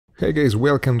Hey guys,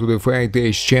 welcome to the Fight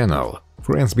Days channel.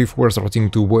 Friends, before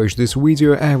starting to watch this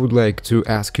video, I would like to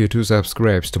ask you to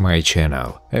subscribe to my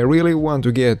channel. I really want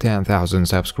to get 10,000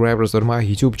 subscribers on my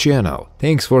YouTube channel.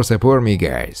 Thanks for supporting me,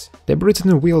 guys. The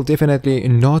Briton will definitely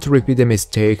not repeat the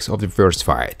mistakes of the first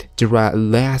fight. There are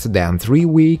less than 3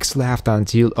 weeks left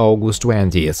until August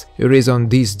 20th. It is on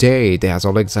this day that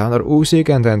Alexander Usyk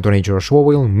and Anthony Joshua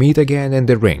will meet again in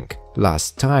the ring.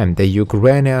 Last time, the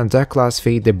Ukrainian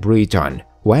declassified the Briton,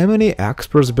 while many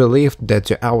experts believed that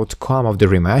the outcome of the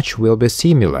rematch will be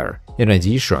similar. In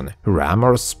addition,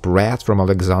 rumors spread from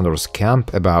Alexander's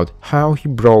camp about how he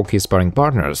broke his sparring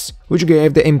partners, which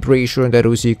gave the impression that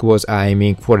Usyk was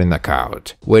aiming for a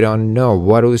knockout. We don't know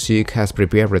what Usyk has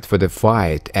prepared for the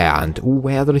fight and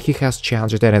whether he has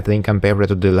changed anything compared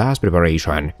to the last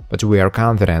preparation, but we are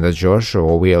confident that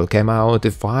Joshua will come out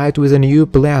to fight with a new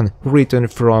plan written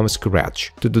from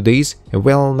scratch. To do this, a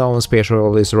well-known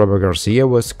specialist Robert Garcia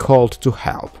was called to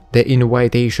help. The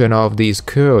invitation of this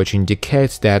coach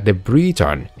indicates that the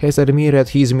Briton has admitted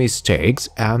his mistakes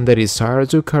and the desire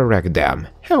to correct them.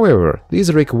 However,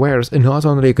 this requires not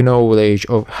only knowledge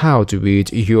of how to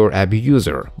beat your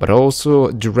abuser, but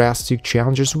also drastic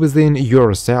changes within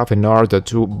yourself in order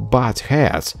to butt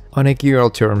heads on equal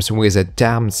terms with a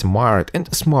damn smart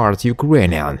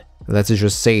Ukrainian. Let's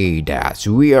just say that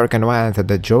we are convinced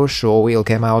that Joshua will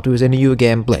come out with a new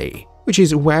gameplay, which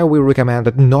is why we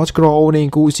recommended not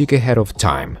crowning Usyk ahead of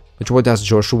time. But what does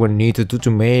Joshua need to do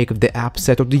to make the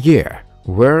upset of the year?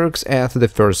 Works at the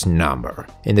first number.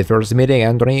 In the first meeting,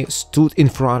 Anthony stood in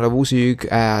front of Usyk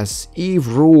as if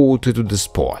rooted to the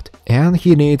spot, and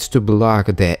he needs to block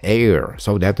the air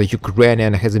so that the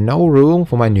Ukrainian has no room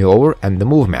for maneuver and the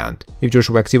movement. If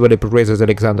Joshua actively presses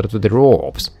Alexander to the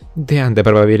ropes, then the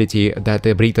probability that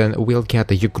the Briton will get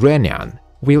the Ukrainian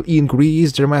will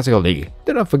increase dramatically.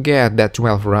 Do not forget that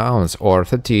 12 rounds or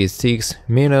 36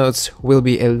 minutes will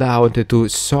be allowed to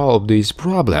solve this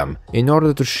problem in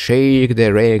order to shake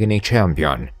the reigning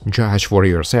champion. Judge for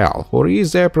yourself, or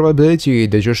is there a probability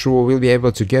that Joshua will be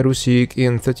able to get Usyk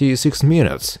in 36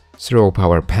 minutes? Throw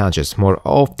power punches more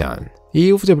often.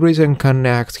 If the Briton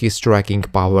connects his striking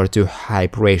power to high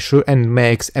pressure and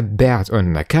makes a bet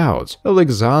on knockout,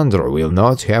 Alexander will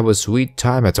not have a sweet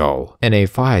time at all. Any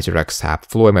fighter except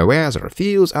Floyd Mayweather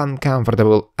feels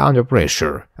uncomfortable under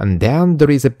pressure, and then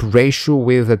there is a pressure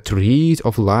with a threat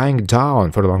of lying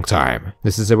down for a long time.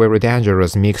 This is a very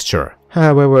dangerous mixture.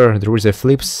 However, there is a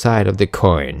flip side of the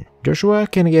coin. Joshua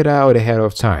can get out ahead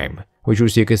of time, which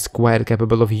Usyk is quite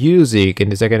capable of using in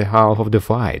the second half of the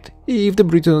fight, if the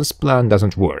Briton's plan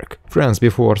doesn't work. Friends,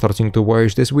 before starting to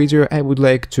watch this video, I would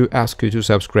like to ask you to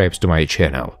subscribe to my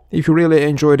channel. If you really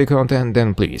enjoy the content,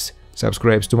 then please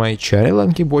subscribe to my channel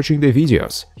and keep watching the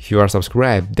videos. If you are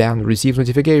subscribed, then receive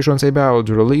notifications about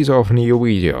the release of new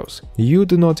videos. You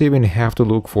do not even have to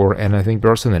look for anything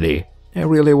personally. I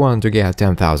really want to get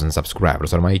 10,000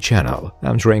 subscribers on my channel.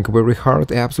 I'm trying very hard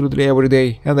absolutely every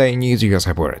day, and I need your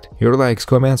support. Your likes,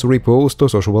 comments, reposts to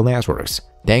social networks.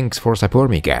 Thanks for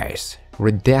supporting me, guys.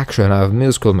 Reduction of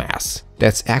muscle mass.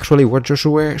 That's actually what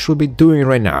Joshua should be doing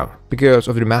right now. Because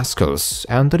of the muscles,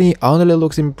 Anthony only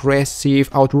looks impressive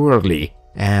outwardly,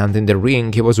 and in the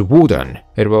ring he was wooden.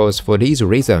 It was for this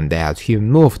reason that he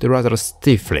moved rather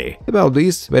stiffly. About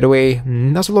this, by the way,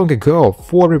 not so long ago,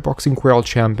 former boxing world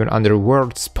champion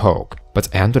Underworld spoke, but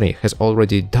Anthony has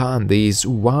already done this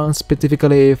once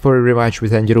specifically for a rematch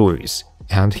with Andy Ruiz,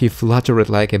 and he fluttered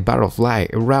like a butterfly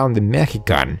around the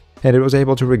Mexican, and he was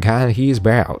able to regain his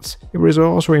belts. It is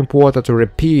also important to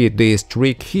repeat this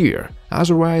trick here,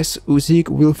 otherwise Usyk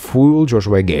will fool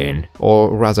Joshua again,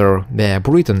 or rather, the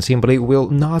Briton simply will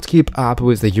not keep up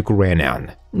with the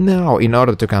Ukrainian. Now, in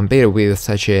order to compete with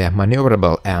such a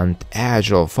maneuverable and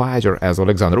agile fighter as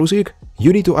Alexander Usyk,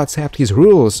 you need to accept his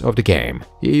rules of the game.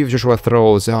 If Joshua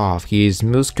throws off his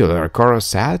muscular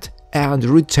corset and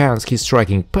retains his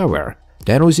striking power,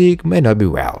 then Usyk may not be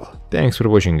well. Thanks for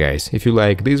watching, guys. If you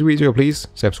like this video, please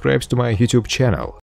subscribe to my YouTube channel.